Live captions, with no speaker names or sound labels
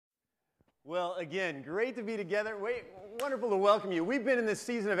Well, again, great to be together. Wonderful to welcome you. We've been in this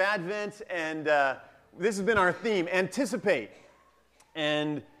season of Advent, and this has been our theme, Anticipate.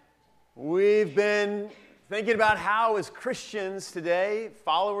 And we've been thinking about how, as Christians today,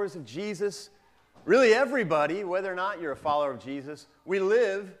 followers of Jesus, really everybody, whether or not you're a follower of Jesus, we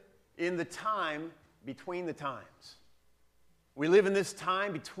live in the time between the times. We live in this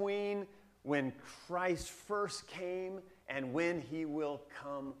time between when Christ first came and when he will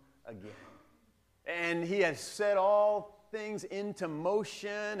come again. And he has set all things into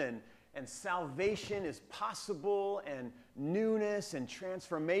motion, and salvation is possible, and newness and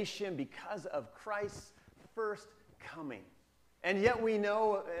transformation because of Christ's first coming. And yet we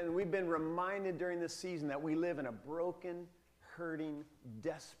know, and we've been reminded during this season, that we live in a broken, hurting,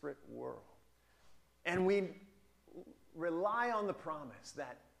 desperate world. And we rely on the promise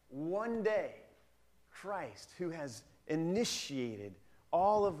that one day Christ, who has initiated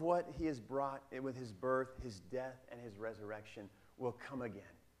all of what he has brought with his birth, his death, and his resurrection, will come again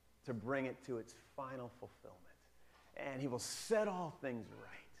to bring it to its final fulfillment. And he will set all things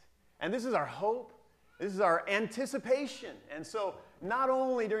right. And this is our hope. This is our anticipation. And so not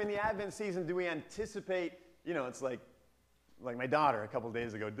only during the Advent season do we anticipate, it's like my daughter a couple of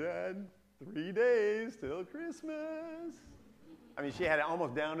days ago, Dad, 3 days till Christmas. I mean, she had it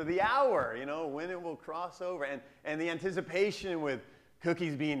almost down to the hour, when it will cross over. And the anticipation with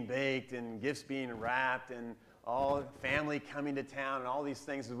cookies being baked and gifts being wrapped and all family coming to town and all these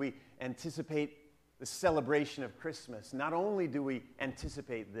things as we anticipate the celebration of Christmas. Not only do we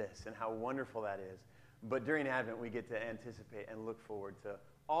anticipate this and how wonderful that is, but during Advent we get to anticipate and look forward to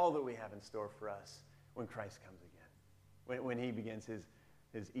all that we have in store for us when Christ comes again, when he begins his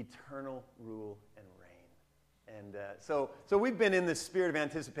eternal rule and reign. And so we've been in this spirit of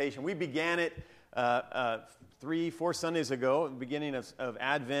anticipation. We began it 3-4 Sundays ago, at the beginning of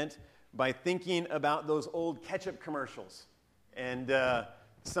Advent, by thinking about those old ketchup commercials. And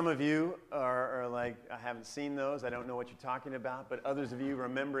some of you are like, I haven't seen those, I don't know what you're talking about, but others of you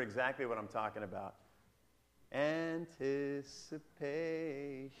remember exactly what I'm talking about.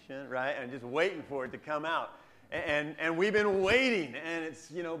 Anticipation, right? And just waiting for it to come out. And we've been waiting, and it's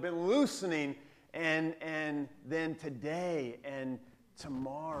been loosening, and then today and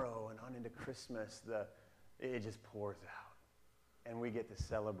tomorrow and on into Christmas, it just pours out, and we get to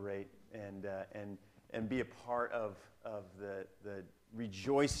celebrate and be a part of the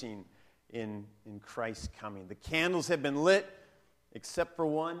rejoicing in Christ's coming. The candles have been lit, except for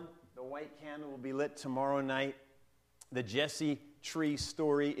one. The white candle will be lit tomorrow night. The Jesse tree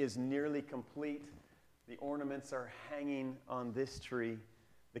story is nearly complete. The ornaments are hanging on this tree.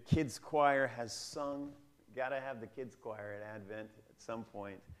 The kids' choir has sung. Got to have the kids' choir at Advent at some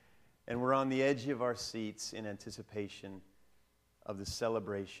point. And we're on the edge of our seats in anticipation of the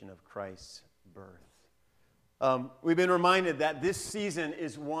celebration of Christ's birth. We've been reminded that this season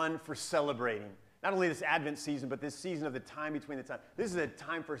is one for celebrating. Not only this Advent season, but this season of the time between the time. This is a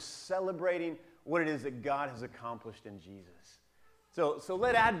time for celebrating what it is that God has accomplished in Jesus. So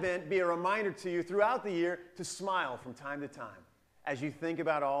let Advent be a reminder to you throughout the year to smile from time to time as you think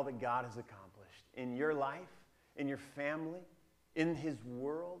about all that God has accomplished in your life, in your family, in his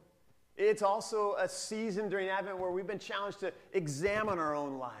world. It's also a season during Advent where we've been challenged to examine our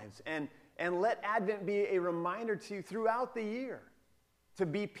own lives and let Advent be a reminder to you throughout the year to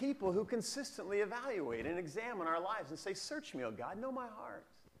be people who consistently evaluate and examine our lives and say, search me, O God, know my heart.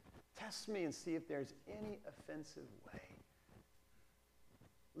 Test me and see if there's any offensive way.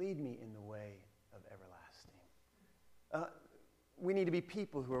 Lead me in the way of everlasting. We need to be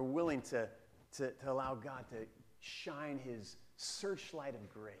people who are willing to allow God to shine his searchlight of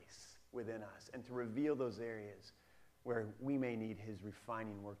grace within us and to reveal those areas where we may need his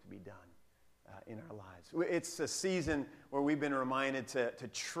refining work to be done in our lives. It's a season where we've been reminded to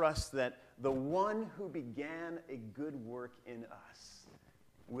trust that the one who began a good work in us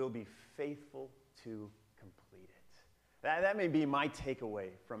will be faithful to complete it. That may be my takeaway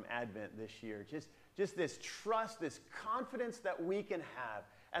from Advent this year. Just this trust, this confidence that we can have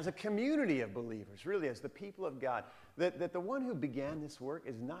as a community of believers, really as the people of God, that the one who began this work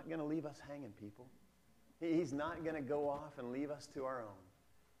is not going to leave us hanging, people. He's not going to go off and leave us to our own.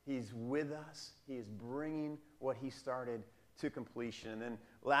 He's with us. He is bringing what he started to completion. And then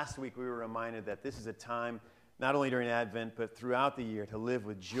last week we were reminded that this is a time, not only during Advent, but throughout the year, to live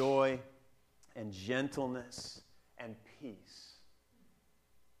with joy and gentleness and peace.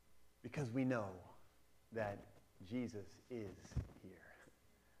 Because we know that Jesus is here.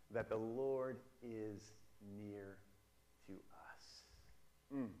 That the Lord is near to us.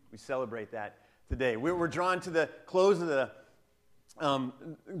 We celebrate that today. We're drawn to the close of the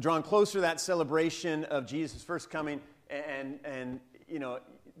drawn closer to that celebration of Jesus' first coming, and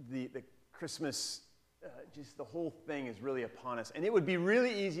the Christmas, just the whole thing is really upon us. And it would be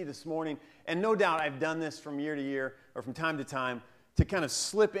really easy this morning, and no doubt I've done this from year to year or from time to time, to kind of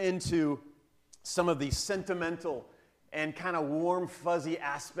slip into some of the sentimental and kind of warm, fuzzy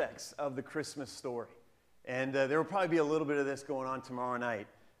aspects of the Christmas story. And there will probably be a little bit of this going on tomorrow night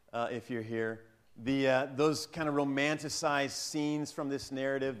if you're here. Those kind of romanticized scenes from this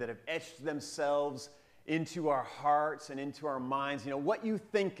narrative that have etched themselves into our hearts and into our minds. What you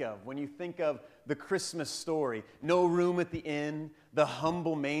think of when you think of the Christmas story. No room at the inn, the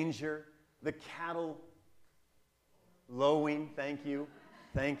humble manger, the cattle lowing, thank you.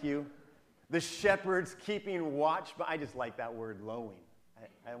 The shepherds keeping watch. But I just like that word, lowing.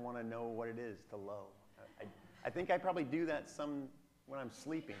 I want to know what it is to low. I think I probably do that when I'm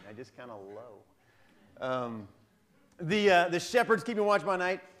sleeping. I just kind of low. The shepherds keeping watch by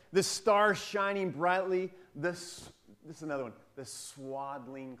night. The stars shining brightly. This is another one. The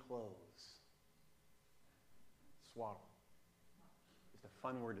swaddling clothes. Swaddle. It's a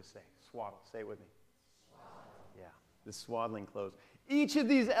fun word to say. Swaddle. Say it with me. Swaddle. Yeah. The swaddling clothes. Each of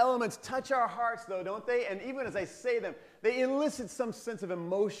these elements touch our hearts, though, don't they? And even as I say them, they elicit some sense of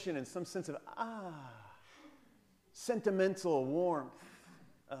emotion and some sense of, sentimental warmth,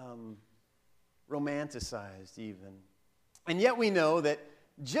 romanticized even. And yet we know that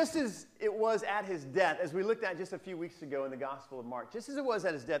just as it was at his death, as we looked at just a few weeks ago in the Gospel of Mark, just as it was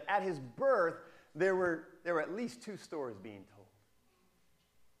at his death, at his birth, there were at least two stories being told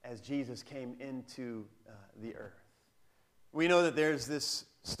as Jesus came into the earth. We know that there's this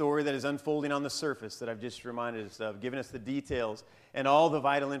story that is unfolding on the surface that I've just reminded us of, giving us the details and all the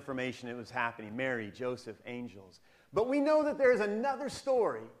vital information that was happening. Mary, Joseph, angels. But we know that there's another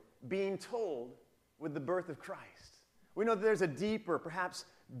story being told with the birth of Christ. We know that there's a deeper, perhaps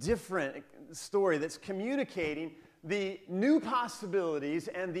different story that's communicating the new possibilities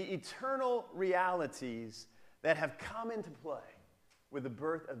and the eternal realities that have come into play with the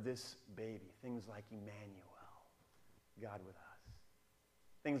birth of this baby. Things like Emmanuel, God with us.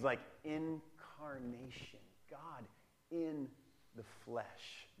 Things like incarnation, God in the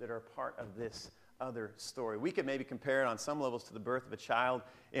flesh, that are part of this other story. We could maybe compare it on some levels to the birth of a child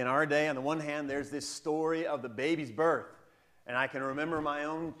in our day. On the one hand, there's this story of the baby's birth. And I can remember my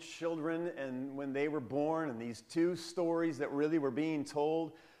own children and when they were born, and these two stories that really were being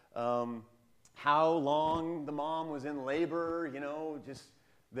told. How long the mom was in labor, just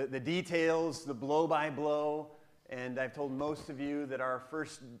the details, the blow by blow. And I've told most of you that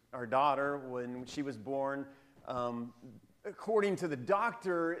our daughter, when she was born, according to the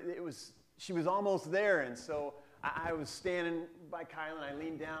doctor, she was almost there. And so I was standing by Kyla, and I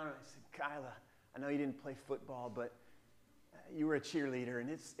leaned down, and I said, Kyla, I know you didn't play football, but you were a cheerleader, and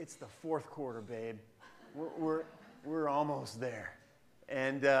it's the fourth quarter, babe. We're almost there.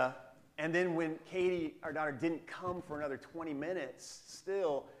 And then when Katie, our daughter, didn't come for another 20 minutes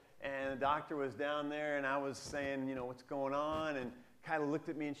still, and the doctor was down there, and I was saying, what's going on? And Kyla looked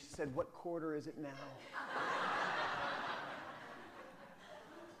at me, and she said, what quarter is it now?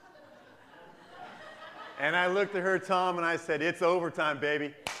 And I looked at her, Tom, and I said, it's overtime,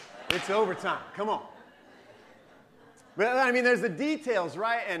 baby. It's overtime. Come on. But, there's the details,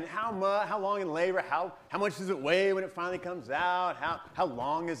 right? And how long in labor, how much does it weigh when it finally comes out? How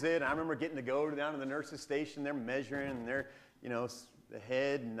long is it? And I remember getting to go down to the nurse's station. They're measuring, and they're, the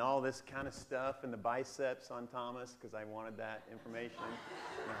head and all this kind of stuff, and the biceps on Thomas, because I wanted that information.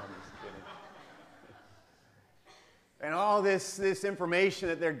 No, I'm just kidding. And all this information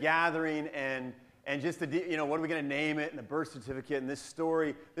that they're gathering, and just what are we going to name it, and the birth certificate, and this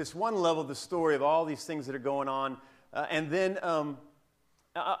story, this one level of the story of all these things that are going on. And then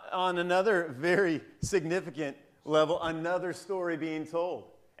on another very significant level, another story being told.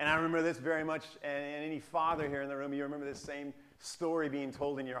 And I remember this very much, and any father here in the room, you remember this same story being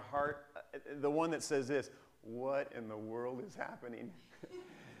told in your heart. The one that says this, what in the world is happening?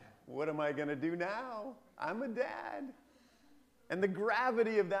 What am I going to do now? I'm a dad. And the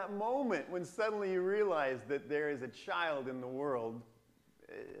gravity of that moment when suddenly you realize that there is a child in the world,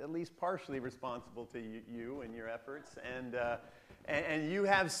 at least partially responsible to you and your efforts, and you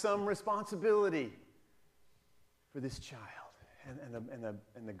have some responsibility for this child,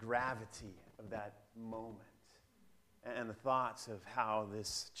 and the gravity of that moment, and the thoughts of how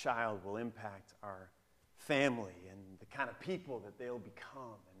this child will impact our family and the kind of people that they'll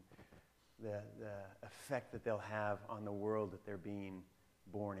become, and the effect that they'll have on the world that they're being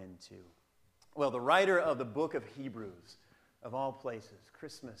born into. Well, the writer of the book of Hebrews, of all places,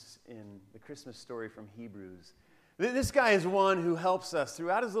 Christmas, in the Christmas story from Hebrews, This guy is one who helps us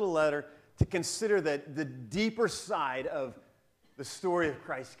throughout his little letter to consider the deeper side of the story of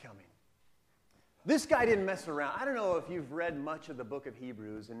Christ coming. This guy didn't mess around. I don't know if you've read much of the book of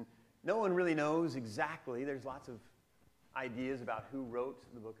Hebrews, and no one really knows exactly. There's lots of ideas about who wrote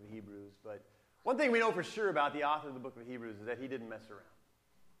the book of Hebrews, but one thing we know for sure about the author of the book of Hebrews is that he didn't mess around.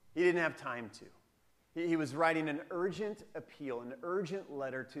 He didn't have time to. He was writing an urgent appeal, an urgent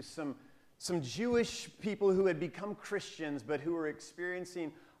letter to some Jewish people who had become Christians but who were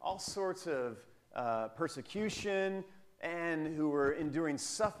experiencing all sorts of persecution and who were enduring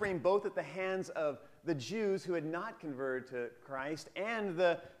suffering both at the hands of the Jews who had not converted to Christ and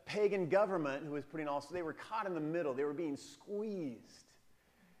the pagan government who was putting all, so they were caught in the middle. They were being squeezed.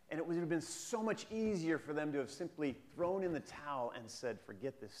 And it would have been so much easier for them to have simply thrown in the towel and said,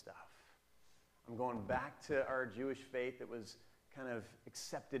 forget this stuff. I'm going back to our Jewish faith that was kind of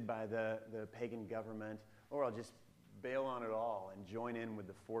accepted by the pagan government, or I'll just bail on it all and join in with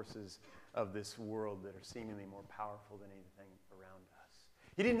the forces of this world that are seemingly more powerful than anything around us.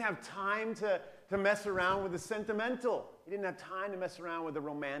 He didn't have time to mess around with the sentimental. He didn't have time to mess around with the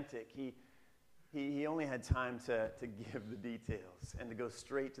romantic. He only had time to give the details and to go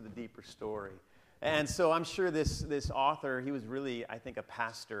straight to the deeper story. And so I'm sure this author, he was really, I think, a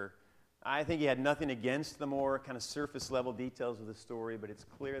pastor. I think he had nothing against the more kind of surface level details of the story, but it's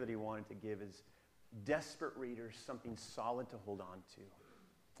clear that he wanted to give his desperate readers something solid to hold on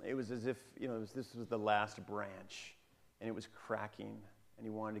to. It was as if, this was the last branch, and it was cracking, and he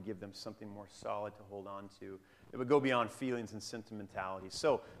wanted to give them something more solid to hold on to. It would go beyond feelings and sentimentality.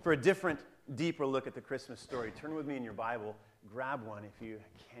 So for a different, deeper look at the Christmas story, turn with me in your Bible, grab one if you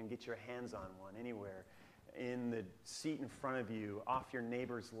can get your hands on one anywhere, in the seat in front of you, off your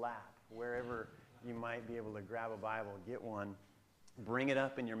neighbor's lap, wherever you might be able to grab a Bible, get one. Bring it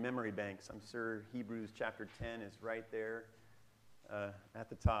up in your memory banks. I'm sure Hebrews chapter 10 is right there at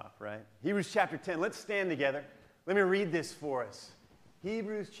the top, right? Hebrews chapter 10. Let's stand together. Let me read this for us.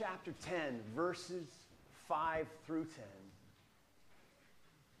 Hebrews chapter 10, verses 5 through 10.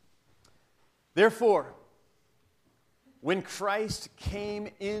 Therefore, when Christ came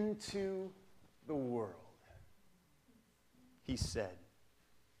into the world, he said,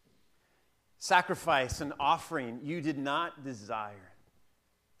 sacrifice and offering you did not desire,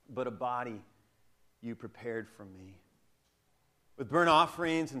 but a body you prepared for me. With burnt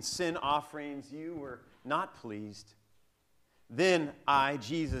offerings and sin offerings you were not pleased. Then I,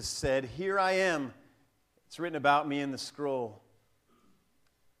 Jesus, said, here I am. It's written about me in the scroll.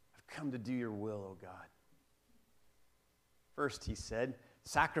 I've come to do your will, O God. First, he said,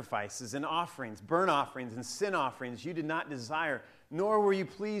 sacrifices and offerings, burnt offerings and sin offerings you did not desire, nor were you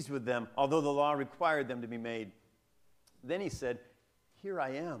pleased with them, although the law required them to be made. Then he said, here I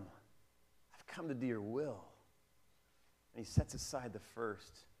am. I've come to do your will. And he sets aside the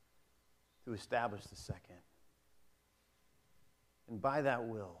first to establish the second. And by that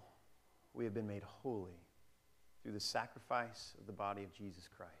will, we have been made holy through the sacrifice of the body of Jesus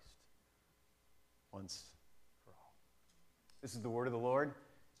Christ once for all. This is the word of the Lord.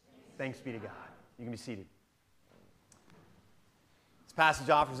 Thanks be to God. You can be seated. This passage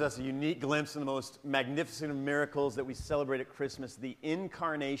offers us a unique glimpse of the most magnificent of miracles that we celebrate at Christmas, the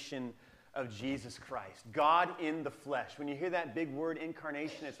incarnation of Jesus Christ, God in the flesh. When you hear that big word,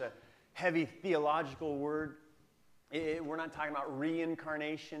 incarnation, it's a heavy theological word. We're not talking about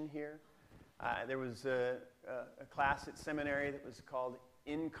reincarnation here. There was a class at seminary that was called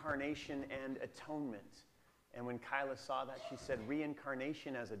Incarnation and Atonement. And when Kyla saw that, she said,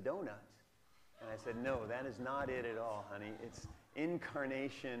 reincarnation as a donut. And I said, no, that is not it at all, honey. It's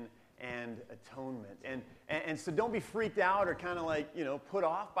incarnation and atonement. And so don't be freaked out or kind of like, put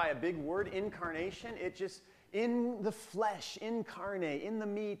off by a big word, incarnation. It just, in the flesh, incarnate, in the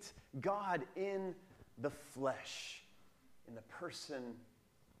meat, God in the flesh, in the person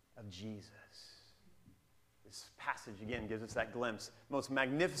of Jesus. This passage, again, gives us that glimpse. Most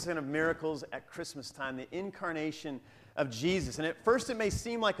magnificent of miracles at Christmas time, the incarnation of Jesus. And at first it may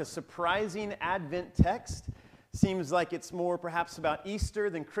seem like a surprising Advent text. Seems like it's more perhaps about Easter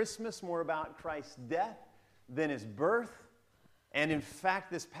than Christmas, more about Christ's death than his birth. And in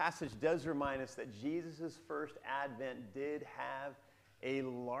fact, this passage does remind us that Jesus' first Advent did have a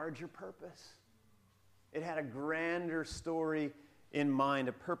larger purpose. It had a grander story in mind,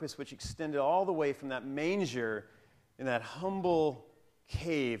 a purpose which extended all the way from that manger in that humble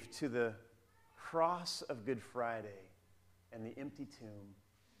cave to the cross of Good Friday and the empty tomb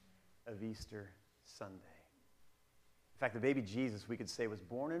of Easter Sunday. In fact, the baby Jesus, we could say, was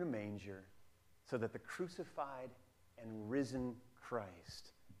born in a manger so that the crucified and risen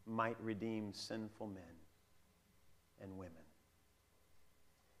Christ might redeem sinful men. and women.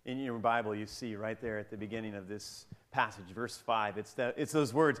 In your Bible, you see right there at the beginning of this passage, verse 5, it's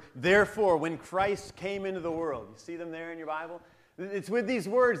those words, therefore, when Christ came into the world. You see them there in your Bible? It's with these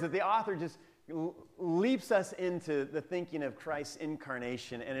words that the author just leaps us into the thinking of Christ's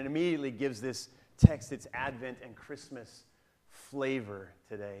incarnation, and it immediately gives this text its Advent and Christmas flavor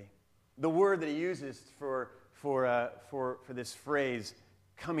today. The word that he uses for this phrase,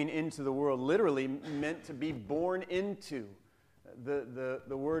 coming into the world, literally meant to be born into. The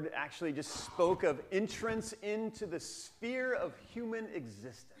word actually just spoke of entrance into the sphere of human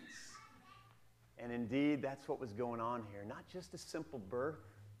existence. And indeed, that's what was going on here. Not just a simple birth,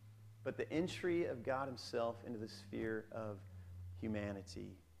 but the entry of God himself into the sphere of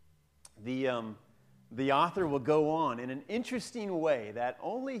humanity. The author will go on in an interesting way that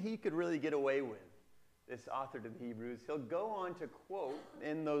only he could really get away with, this author to the Hebrews. He'll go on to quote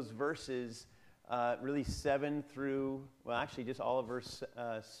in those verses really 7 through, well, actually just all of verse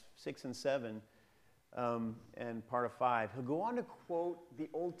 6 and 7 and part of 5. He'll go on to quote the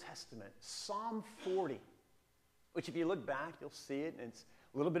Old Testament, Psalm 40, which if you look back, you'll see it, and it's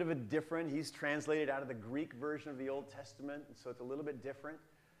a little bit of a different. He's translated out of the Greek version of the Old Testament, and so it's a little bit different.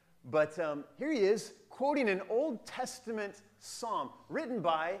 But here he is quoting an Old Testament psalm written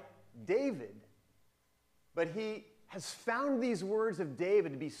by David. But he has found these words of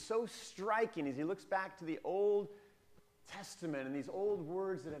David to be so striking as he looks back to the Old Testament and these old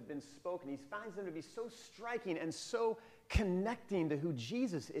words that have been spoken. He finds them to be so striking and so connecting to who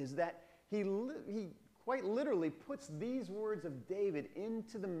Jesus is that he quite literally puts these words of David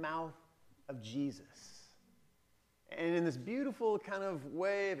into the mouth of Jesus. And in this beautiful kind of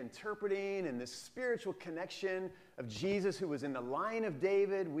way of interpreting and this spiritual connection of Jesus who was in the line of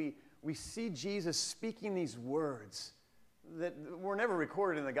David, we see Jesus speaking these words that were never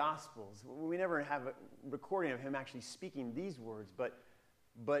recorded in the Gospels. We never have a recording of him actually speaking these words, but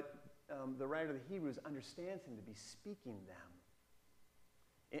the writer of the Hebrews understands him to be speaking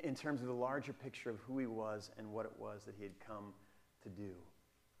them in terms of the larger picture of who he was and what it was that he had come to do.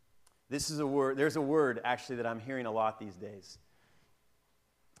 This is a word, there's a word actually that I'm hearing a lot these days.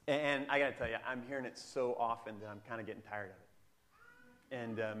 And I got to tell you, I'm hearing it so often that I'm kind of getting tired of it.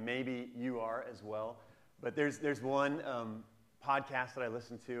 And maybe you are as well. But there's one podcast that I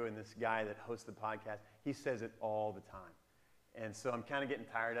listen to, and this guy that hosts the podcast, he says it all the time. And so I'm kind of getting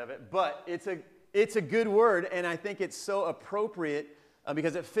tired of it. But it's a good word, and I think it's so appropriate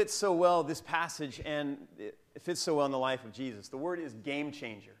because it fits so well, this passage, and it fits so well in the life of Jesus. The word is game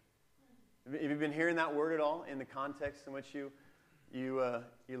changer. Have you been hearing that word at all in the context in which you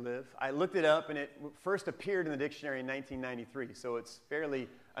live? I looked it up, and it first appeared in the dictionary in 1993, so it's fairly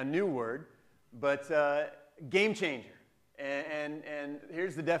a new word, but game changer. And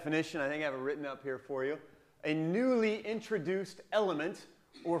here's the definition. I think I have it written up here for you. A newly introduced element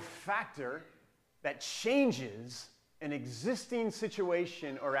or factor that changes an existing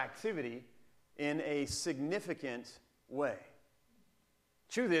situation or activity in a significant way.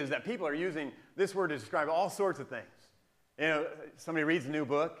 Truth is that people are using this word to describe all sorts of things. You know, somebody reads a new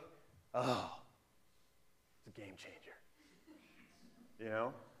book, oh, it's a game changer. You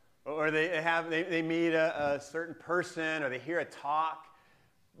know? Or they meet a certain person, or they hear a talk.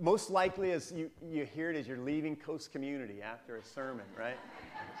 Most likely as you hear it as you're leaving Coast Community after a sermon, right?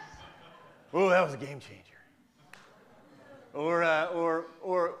 Oh, that was a game changer. Or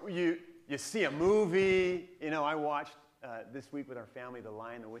you see a movie. You know, I watched this week with our family, The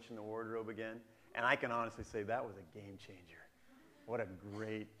Lion, the Witch, and the Wardrobe again, and I can honestly say that was a game changer. What a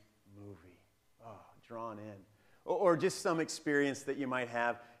great movie. Oh, drawn in. Or just some experience that you might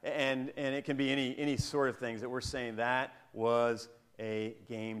have, and it can be any sort of things that we're saying that was a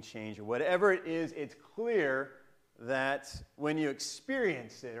game changer. Whatever it is, it's clear that when you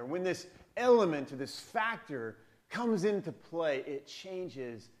experience it, or when this element or this factor comes into play, it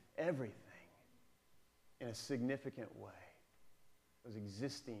changes everything in a significant way. Those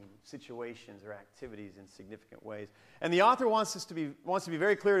existing situations or activities in significant ways. And the author wants to be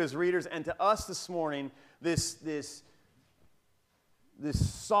very clear to his readers and to us this morning, this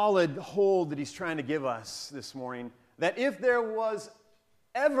solid hold that he's trying to give us this morning, that if there was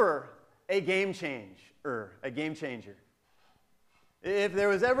ever a game changer, if there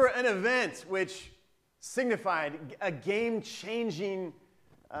was ever an event which signified a game-changing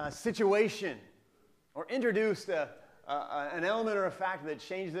situation, or introduced an element or a factor that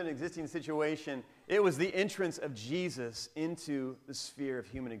changed an existing situation, it was the entrance of Jesus into the sphere of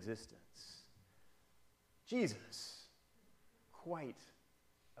human existence. Jesus, quite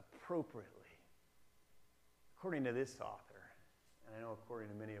appropriately, according to this author, and I know according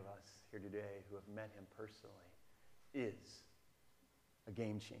to many of us here today who have met him personally, is a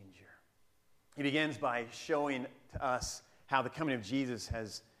game changer. He begins by showing to us how the coming of Jesus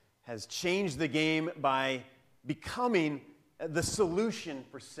has changed the game by becoming the solution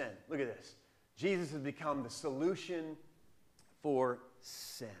for sin. Look at this. Jesus has become the solution for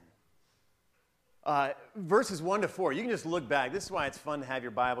sin. Verses 1 to 4, you can just look back. This is why it's fun to have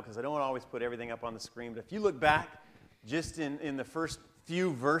your Bible, because I don't want to always put everything up on the screen. But if you look back just in the first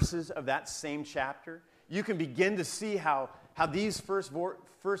few verses of that same chapter, you can begin to see how these first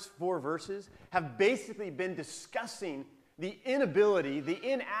four verses have basically been discussing the inability, the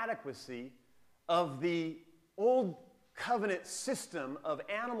inadequacy of the old covenant system of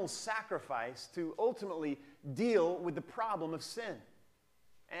animal sacrifice to ultimately deal with the problem of sin.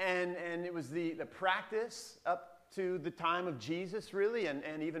 And it was the practice up to the time of Jesus, really,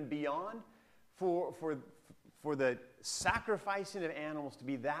 and even beyond, for the sacrificing of animals to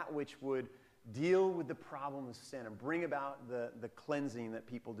be that which would deal with the problem of sin and bring about the cleansing that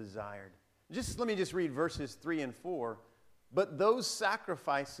people desired. Let me read verses 3 and 4. But those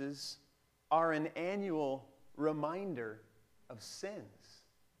sacrifices are an annual reminder of sins.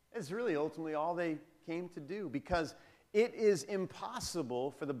 It's really ultimately all they came to do, because it is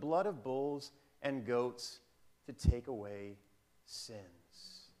impossible for the blood of bulls and goats to take away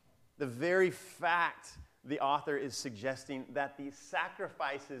sins. The very fact the author is suggesting that these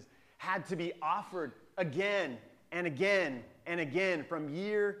sacrifices had to be offered again and again and again from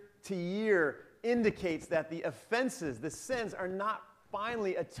year to year indicates that the offenses, the sins, are not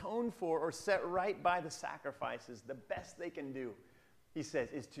finally atoned for or set right by the sacrifices. The best they can do, he says,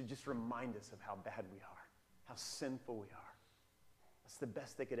 is to just remind us of how bad we are, how sinful we are. That's the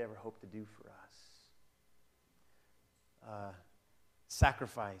best they could ever hope to do for us.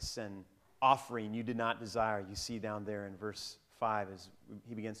 Sacrifice and offering you did not desire, you see down there in verse 5 as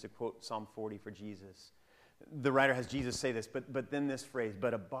he begins to quote Psalm 40 for Jesus. The writer has Jesus say this, but then this phrase,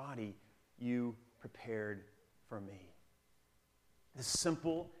 but a body you prepared for me. The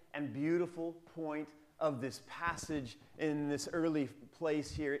simple and beautiful point of this passage in this early place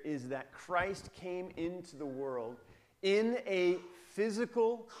here is that Christ came into the world in a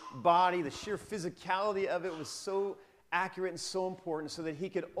physical body. The sheer physicality of it was so accurate and so important, so that he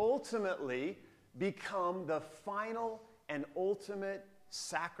could ultimately become the final and ultimate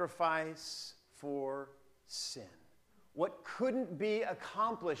sacrifice for sin. What couldn't be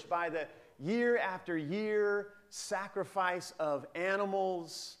accomplished by the year after year sacrifice of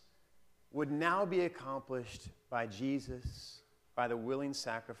animals would now be accomplished by Jesus, by the willing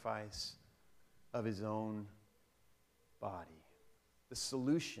sacrifice of his own body. The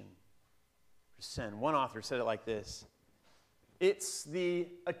solution for sin. One author said it like this: it's the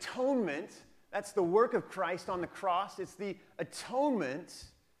atonement, that's the work of Christ on the cross, it's the atonement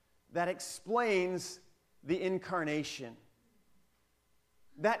that explains the incarnation.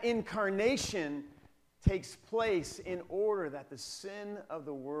 That incarnation takes place in order that the sin of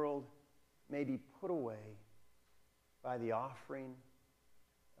the world may be put away by the offering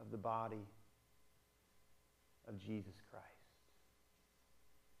of the body of Jesus Christ.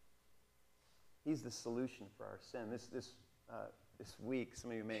 He's the solution for our sin. This week,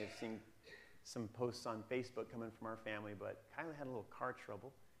 some of you may have seen some posts on Facebook coming from our family, but Kylie had a little car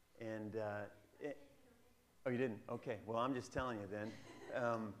trouble, and oh, you didn't? Okay. Well, I'm just telling you then.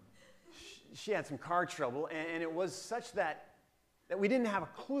 She had some car trouble, and it was such that we didn't have a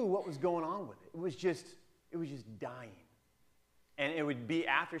clue what was going on with it. It was just dying. And it would be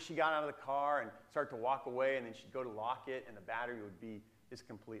after she got out of the car and start to walk away, and then she'd go to lock it, and the battery would be just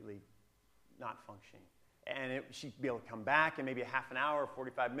completely not functioning. And she'd be able to come back in maybe a half an hour,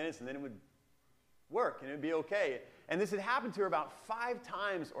 45 minutes, and then it would work, and it would be okay. And this had happened to her about 5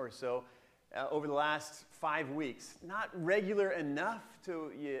 times or so over the last 5 weeks. Not regular enough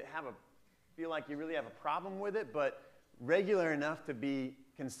to feel like you really have a problem with it, but regular enough to be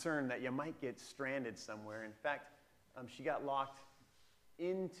concerned that you might get stranded somewhere. In fact, she got locked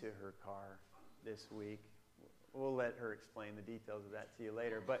into her car this week. We'll let her explain the details of that to you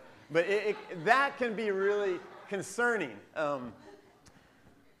later. But that can be really concerning.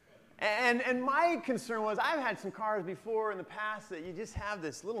 And my concern was, I've had some cars before in the past that you just have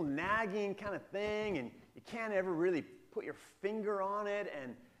this little nagging kind of thing, and you can't ever really put your finger on it,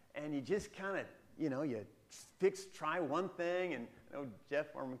 and you just kind of, you try one thing, and I know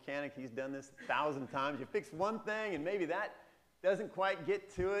Jeff, our mechanic, he's done this 1,000 times. You fix one thing, and maybe that doesn't quite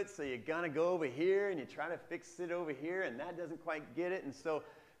get to it, so you're going to go over here, and you try to fix it over here, and that doesn't quite get it, and so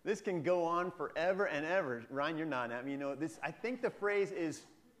this can go on forever and ever. Ryan, you're nodding at me. I think the phrase is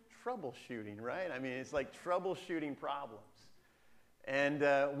troubleshooting, right? I mean, it's like troubleshooting problems.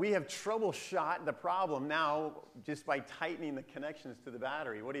 And we have troubleshot the problem now just by tightening the connections to the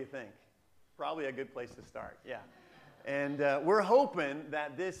battery. What do you think? Probably a good place to start, yeah. And we're hoping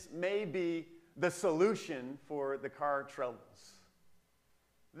that this may be the solution for the car troubles.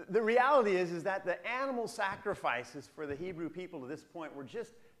 The reality is that the animal sacrifices for the Hebrew people to this point were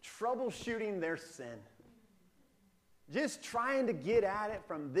just troubleshooting their sin. Just trying to get at it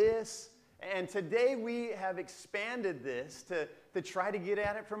from this. And today we have expanded this to try to get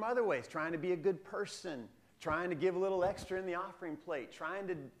at it from other ways. Trying to be a good person. Trying to give a little extra in the offering plate. Trying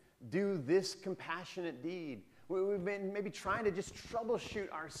to do this compassionate deed. We've been maybe trying to just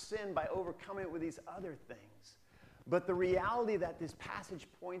troubleshoot our sin by overcoming it with these other things. But the reality that this passage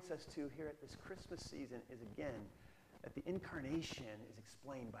points us to here at this Christmas season is, again, that the incarnation is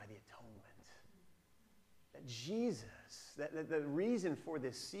explained by the atonement. That Jesus, that the reason for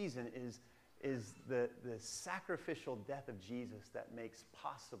this season is the sacrificial death of Jesus that makes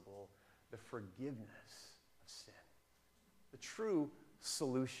possible the forgiveness of sin. The true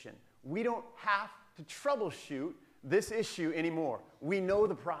solution. We don't have to troubleshoot this issue anymore. We know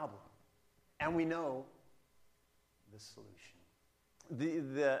the problem, and we know the solution.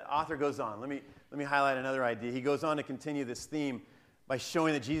 The author goes on. Let me highlight another idea. He goes on to continue this theme by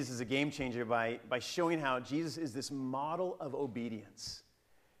showing that Jesus is a game changer, by showing how Jesus is this model of obedience.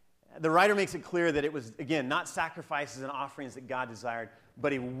 The writer makes it clear that it was, again, not sacrifices and offerings that God desired,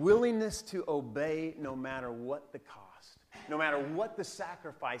 but a willingness to obey no matter what the cost, no matter what the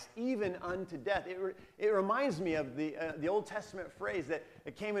sacrifice, even unto death. It reminds me of the Old Testament phrase that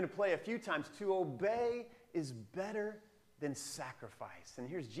it came into play a few times: to obey is better than sacrifice. And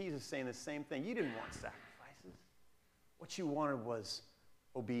here's Jesus saying the same thing. You didn't want sacrifices. What you wanted was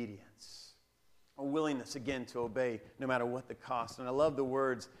obedience. A willingness, again, to obey no matter what the cost. And I love the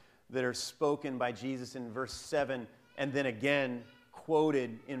words that are spoken by Jesus in verse 7 and then again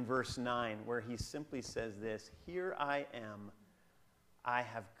quoted in verse 9, where he simply says this: "Here I am. I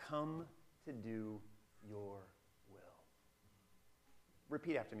have come to do your will."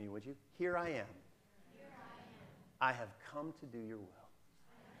 Repeat after me, would you? Here I am. I have come to do your will.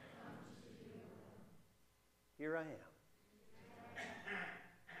 Here I am.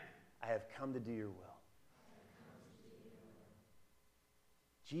 I have come to do your will.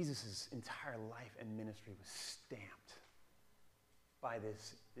 Jesus' entire life and ministry was stamped by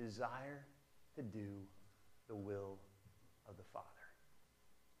this desire to do the will of the Father.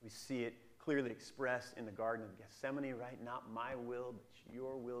 We see it clearly expressed in the Garden of Gethsemane, right? Not my will, but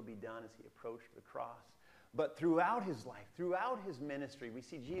your will be done, as he approached the cross. But throughout his life, throughout his ministry, we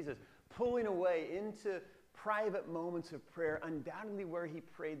see Jesus pulling away into private moments of prayer, undoubtedly where he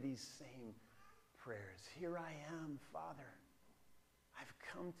prayed these same prayers. Here I am, Father. I've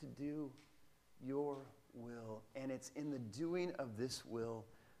come to do your will. And it's in the doing of this will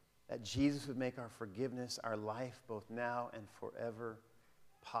that Jesus would make our forgiveness, our life, both now and forever,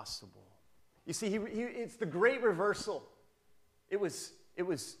 possible. You see, it's the great reversal. It was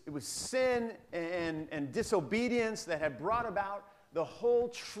sin and disobedience that had brought about the whole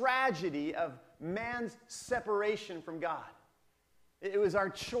tragedy of man's separation from God. It was our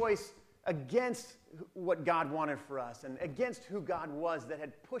choice against what God wanted for us and against who God was that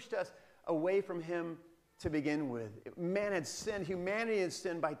had pushed us away from him to begin with. Man had sinned, humanity had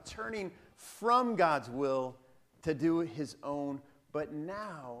sinned by turning from God's will to do his own. But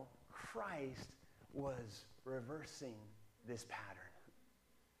now Christ was reversing this pattern.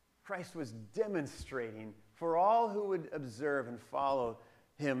 Christ was demonstrating for all who would observe and follow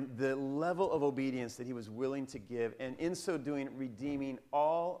him the level of obedience that he was willing to give, and in so doing, redeeming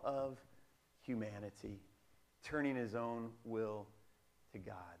all of humanity, turning his own will to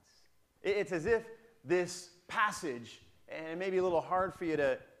God's. It's as if this passage, and it may be a little hard for you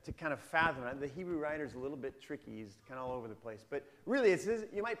to kind of fathom it. The Hebrew writer's a little bit tricky. He's kind of all over the place. But really, it's as,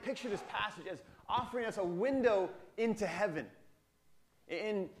 you might picture this passage as offering us a window into heaven.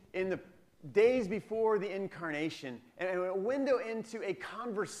 In the days before the incarnation, and a window into a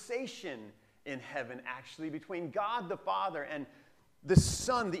conversation in heaven, actually, between God the Father and the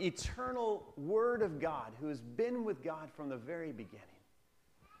Son, the eternal Word of God, who has been with God from the very beginning.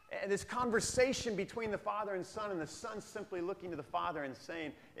 And this conversation between the Father and Son, and the Son simply looking to the Father and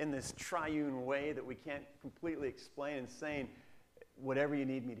saying, in this triune way that we can't completely explain, and saying, whatever you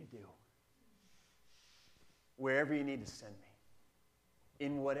need me to do, wherever you need to send me,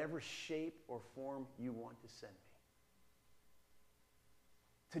 in whatever shape or form you want to send me,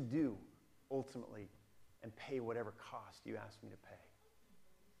 to do, ultimately, and pay whatever cost you ask me to pay,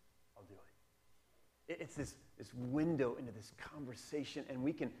 I'll do it. It's this window into this conversation, and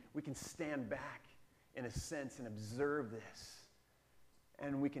we can stand back, in a sense, and observe this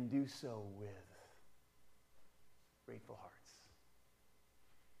And we can do so with grateful hearts.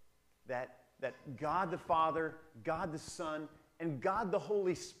 That God the Father, God the Son, and God the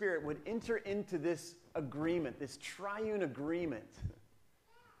Holy Spirit would enter into this agreement, this triune agreement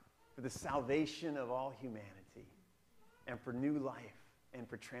for the salvation of all humanity and for new life and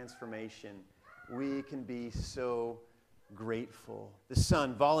for transformation. We can be so grateful. The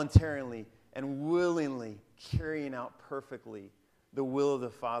Son voluntarily and willingly carrying out perfectly the will of the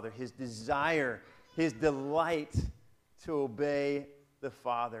Father, his desire, his delight to obey the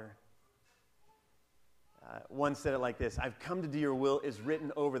Father. One said it like this: "I've come to do your will" is written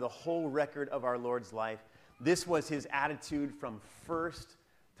over the whole record of our Lord's life. This was his attitude from first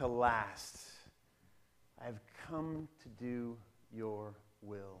to last. I've come to do your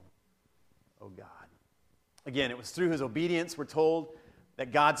will, O God. Again, it was through his obedience, we're told,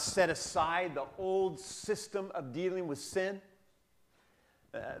 that God set aside the old system of dealing with sin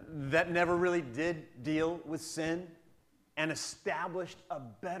that never really did deal with sin, and established a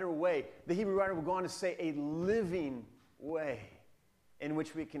better way. The Hebrew writer will go on to say a living way in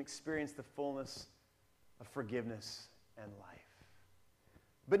which we can experience the fullness of forgiveness and life.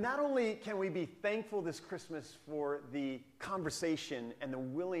 But not only can we be thankful this Christmas for the conversation and the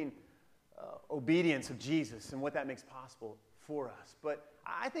willing obedience of Jesus and what that makes possible for us, but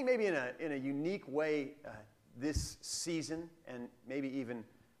I think maybe in a unique way this season and maybe even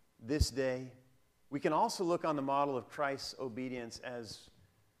this day, we can also look on the model of Christ's obedience as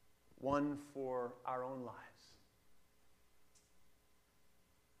one for our own lives.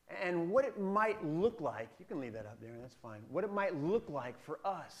 And what it might look like, you can leave that up there, that's fine. What it might look like for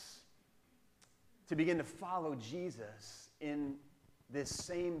us to begin to follow Jesus in this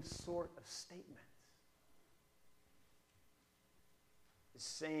same sort of statement. The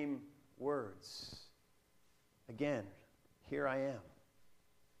same words. Again, here I am.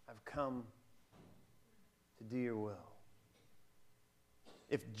 I've come to do your will.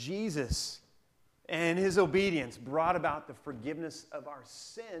 If Jesus and his obedience brought about the forgiveness of our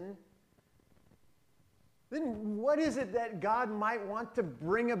sin, then what is it that God might want to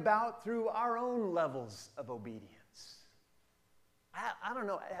bring about through our own levels of obedience? I don't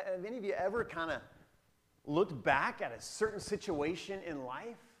know, have any of you ever kind of looked back at a certain situation in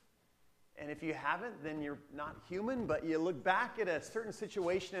life? And if you haven't, then you're not human, but you look back at a certain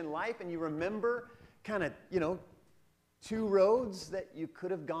situation in life and you remember kind of, two roads that you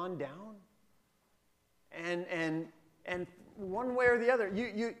could have gone down. And one way or the other,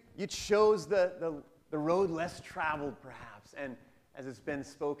 you chose the road less traveled, perhaps, and as it's been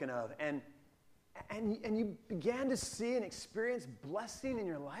spoken of. And you began to see and experience blessing in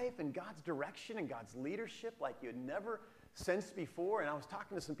your life and God's direction and God's leadership like you had never sensed before. And I was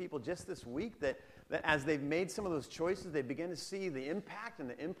talking to some people just this week that as they've made some of those choices, they began to see the impact and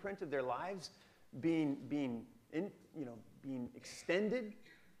the imprint of their lives being extended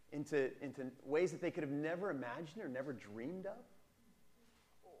into ways that they could have never imagined or never dreamed of.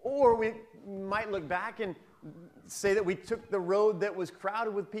 Or we might look back and say that we took the road that was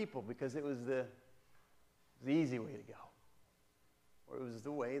crowded with people because it was the easy way to go. Or it was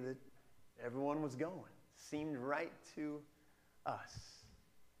the way that everyone was going. Seemed right to us.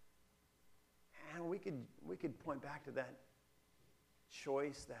 And we could point back to that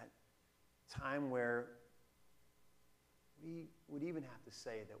choice, that time where we would even have to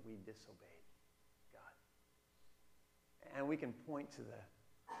say that we disobeyed God. And we can point to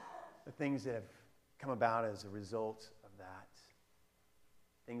the things that have come about as a result of that.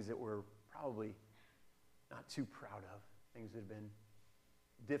 Things that we're probably not too proud of. Things that have been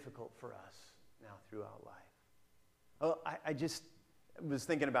difficult for us now throughout life. Oh, I just was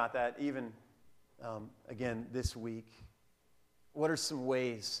thinking about that even, again, this week. What are some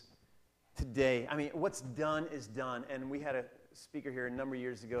ways today? I mean, what's done is done. And we had a speaker here a number of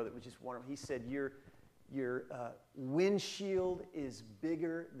years ago that was just wonderful. He said, your windshield is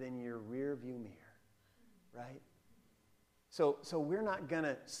bigger than your rear view mirror, right? So we're not going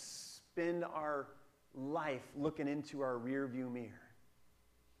to spend our life looking into our rear view mirror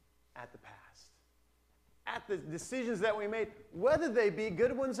at the past, at the decisions that we made, whether they be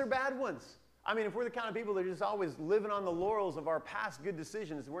good ones or bad ones. I mean, if we're the kind of people that are just always living on the laurels of our past good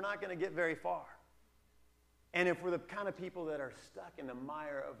decisions, we're not going to get very far. And if we're the kind of people that are stuck in the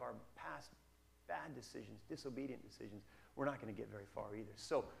mire of our past bad decisions, disobedient decisions, we're not going to get very far either.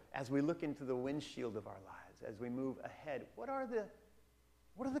 So as we look into the windshield of our lives, as we move ahead, what are the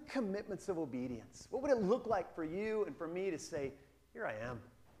commitments of obedience? What would it look like for you and for me to say, here I am.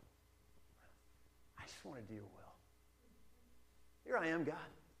 I just want to do your will. Here I am, God.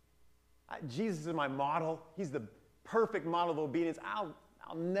 Jesus is my model. He's the perfect model of obedience.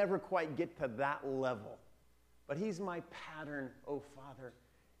 I'll never quite get to that level. But he's my pattern, oh Father,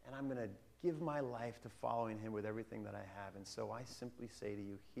 and I'm going to give my life to following him with everything that I have. And so I simply say to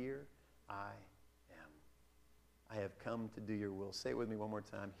you, here I am. I have come to do your will. Say it with me one more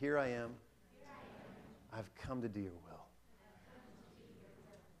time. Here I am. I've come to do your will.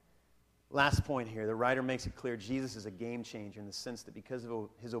 Last point here. The writer makes it clear Jesus is a game changer in the sense that because of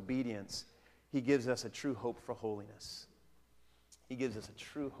his obedience, he gives us a true hope for holiness. He gives us a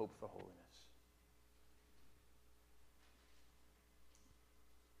true hope for holiness.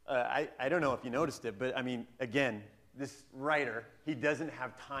 I don't know if you noticed it, but I mean, again, this writer, he doesn't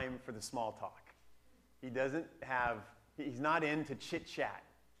have time for the small talk. He's not into chit-chat,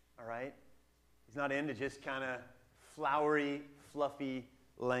 all right? He's not into just kind of flowery, fluffy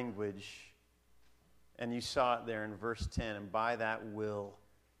language. And you saw it there in verse 10, and by that will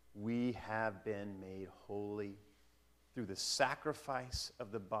we have been made holy through the sacrifice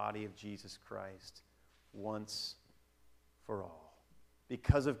of the body of Jesus Christ once for all.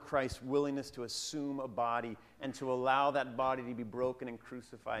 Because of Christ's willingness to assume a body and to allow that body to be broken and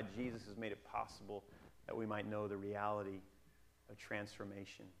crucified, Jesus has made it possible that we might know the reality of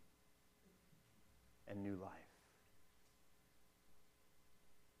transformation and new life.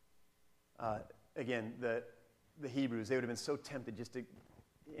 Again, the Hebrews, they would have been so tempted just to,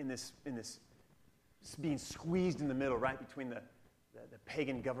 in this being squeezed in the middle, right between the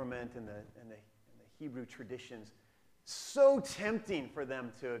pagan government and the Hebrew traditions. So tempting for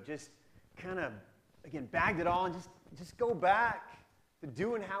them to have just kind of, again, bagged it all and just go back to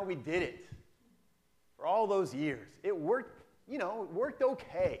doing how we did it for all those years. It worked, it worked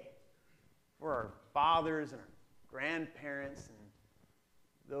okay for our fathers and our grandparents and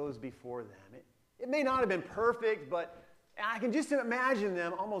those before them. It may not have been perfect, but I can just imagine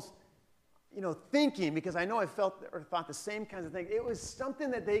them almost, thinking, because I know I felt or thought the same kinds of things. It was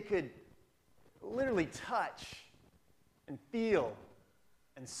something that they could literally touch and feel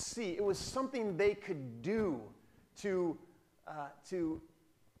and see. It was something they could do to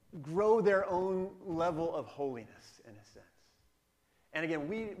grow their own level of holiness, in a sense. And again,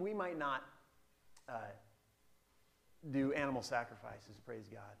 we might not do animal sacrifices, praise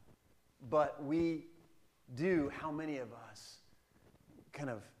God, but we do, how many of us kind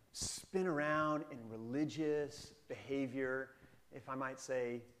of spin around in religious behavior, if I might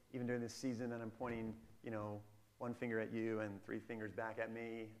say, even during this season that I'm pointing, one finger at you and three fingers back at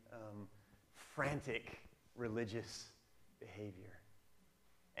me, frantic religious behavior.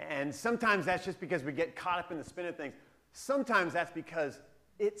 And sometimes that's just because we get caught up in the spin of things. Sometimes that's because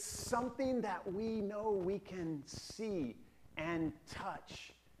it's something that we know we can see and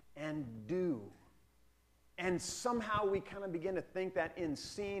touch and do. And somehow we kind of begin to think that in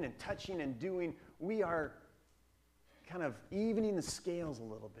seeing and touching and doing, we are kind of evening the scales a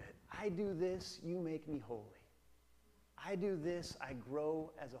little bit. I do this, you make me holy. I do this, I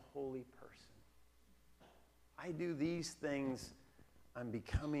grow as a holy person. I do these things, I'm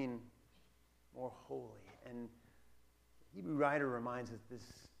becoming more holy. And the Hebrew writer reminds us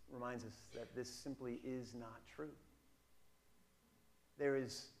that this simply is not true. There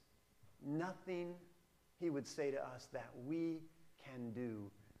is nothing, he would say to us, that we can do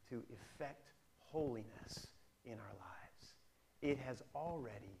to effect holiness in our lives. It has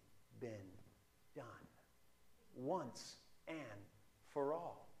already been done. Once and for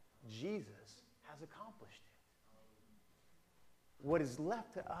all. Jesus has accomplished it. What is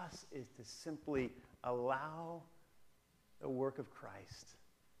left to us is to simply allow the work of Christ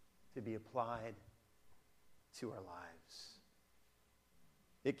to be applied to our lives.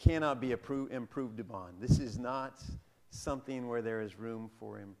 It cannot be improved upon. This is not something where there is room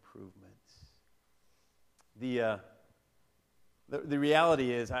for improvement. The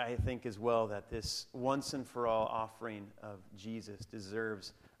reality is, I think as well, that this once and for all offering of Jesus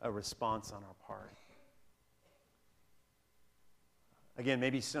deserves a response on our part. Again,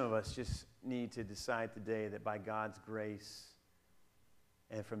 maybe some of us just need to decide today that by God's grace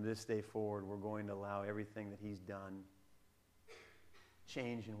and from this day forward, we're going to allow everything that he's done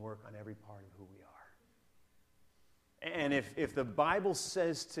change and work on every part of who we are. And if the Bible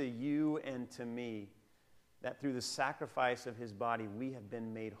says to you and to me that through the sacrifice of his body we have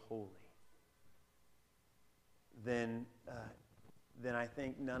been made holy, then I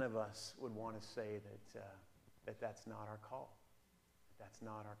think none of us would want to say that that's not our call, that's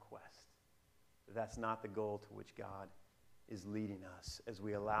not our quest, that's not the goal to which God is leading us as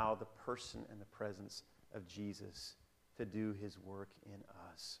we allow the person and the presence of Jesus to do his work in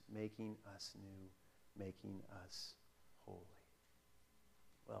us, making us new, making us holy.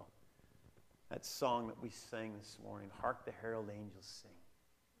 Well, that song that we sang this morning, Hark the Herald Angels Sing,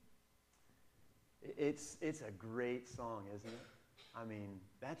 It's a great song, isn't it? I mean,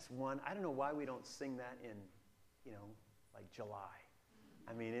 that's one. I don't know why we don't sing that in, like July.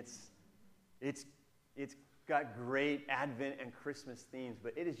 I mean, it's got great Advent and Christmas themes,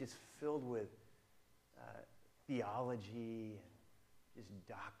 but it is just filled with theology and just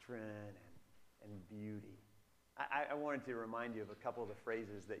doctrine and beauty. I wanted to remind you of a couple of the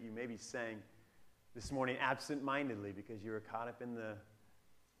phrases that you maybe sang this morning absent-mindedly because you were caught up in the,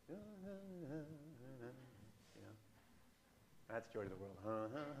 that's Joy to the World.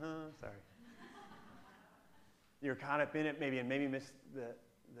 Sorry. You were caught up in it maybe and maybe missed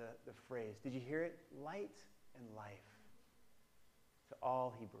the phrase. Did you hear it? Light and life to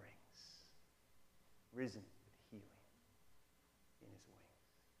all he brings, risen with healing in his wings.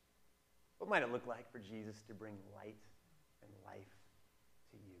 What might it look like for Jesus to bring light and life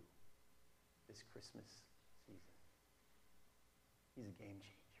to you this Christmas season? He's a game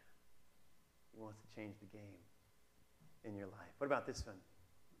changer. He wants to change the game in your life. What about this one?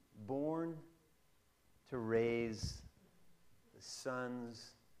 Born to raise the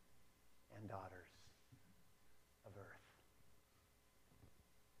sons and daughters of earth.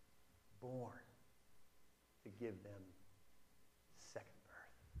 Born to give them second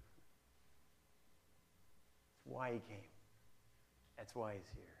birth. That's why he came. That's why he's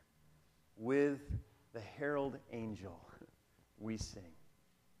here. With the herald angel, we sing,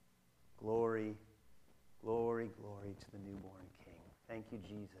 glory, glory, glory to the newborn King. Thank you,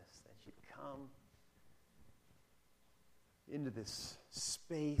 Jesus, that you come into this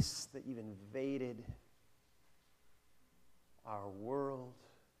space, that you've invaded our world.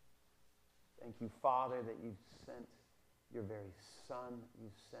 Thank you, Father, that you've sent your very Son,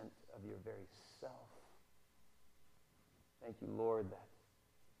 you've sent of your very self. Thank you, Lord, that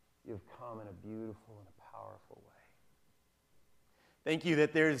you've come in a beautiful and a powerful way. Thank you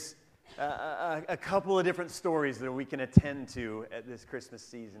that there's a couple of different stories that we can attend to at this Christmas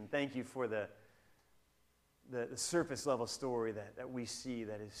season. Thank you for the surface level story that we see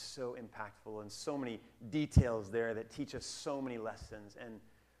that is so impactful and so many details there that teach us so many lessons and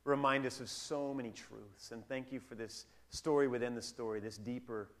remind us of so many truths. And thank you for this story within the story, this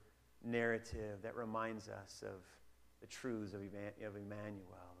deeper narrative that reminds us of the truths of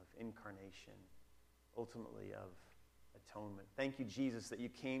Emmanuel, of incarnation, ultimately of atonement. Thank you, Jesus, that you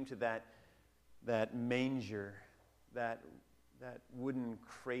came to that manger, that wooden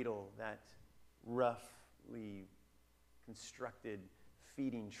cradle, that roughly constructed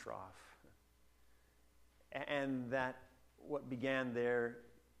feeding trough, and that what began there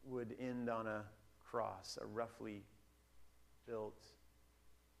would end on a cross, a roughly built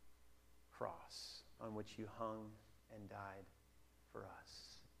cross on which you hung and died for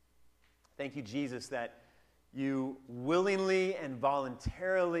us. Thank you, Jesus, that you willingly and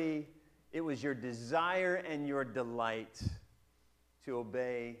voluntarily, it was your desire and your delight to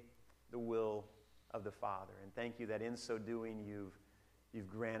obey the will of the Father. And thank you that in so doing, you've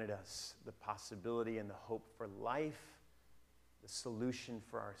granted us the possibility and the hope for life, the solution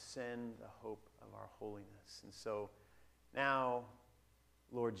for our sin, the hope of our holiness. And so now,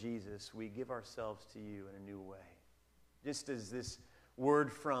 Lord Jesus, we give ourselves to you in a new way. Just as this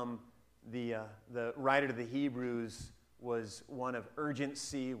word from the writer to the Hebrews was one of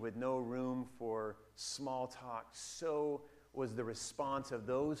urgency with no room for small talk, so was the response of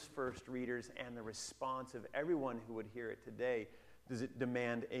those first readers and the response of everyone who would hear it today. Does it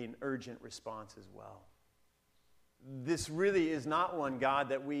demand an urgent response as well? This really is not one, God,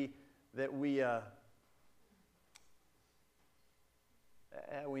 that we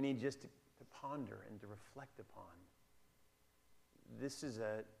need just to ponder and to reflect upon. This is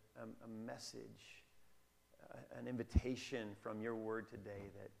a message, an invitation from your word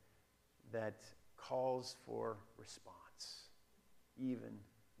today that calls for response, even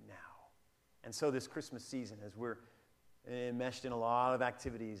now. And so this Christmas season, as we're enmeshed in a lot of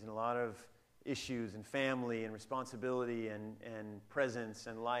activities and a lot of issues and family and responsibility and presents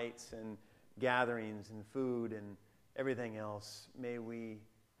and lights and gatherings and food and everything else, may we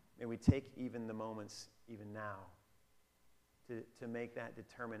take even the moments even now to make that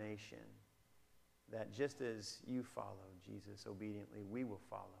determination that just as you followed Jesus obediently, we will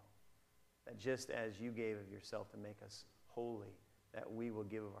follow. That just as you gave of yourself to make us holy, that we will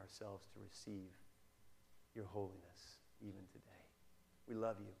give of ourselves to receive your holiness even today. We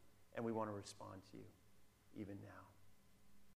love you, and we want to respond to you even now.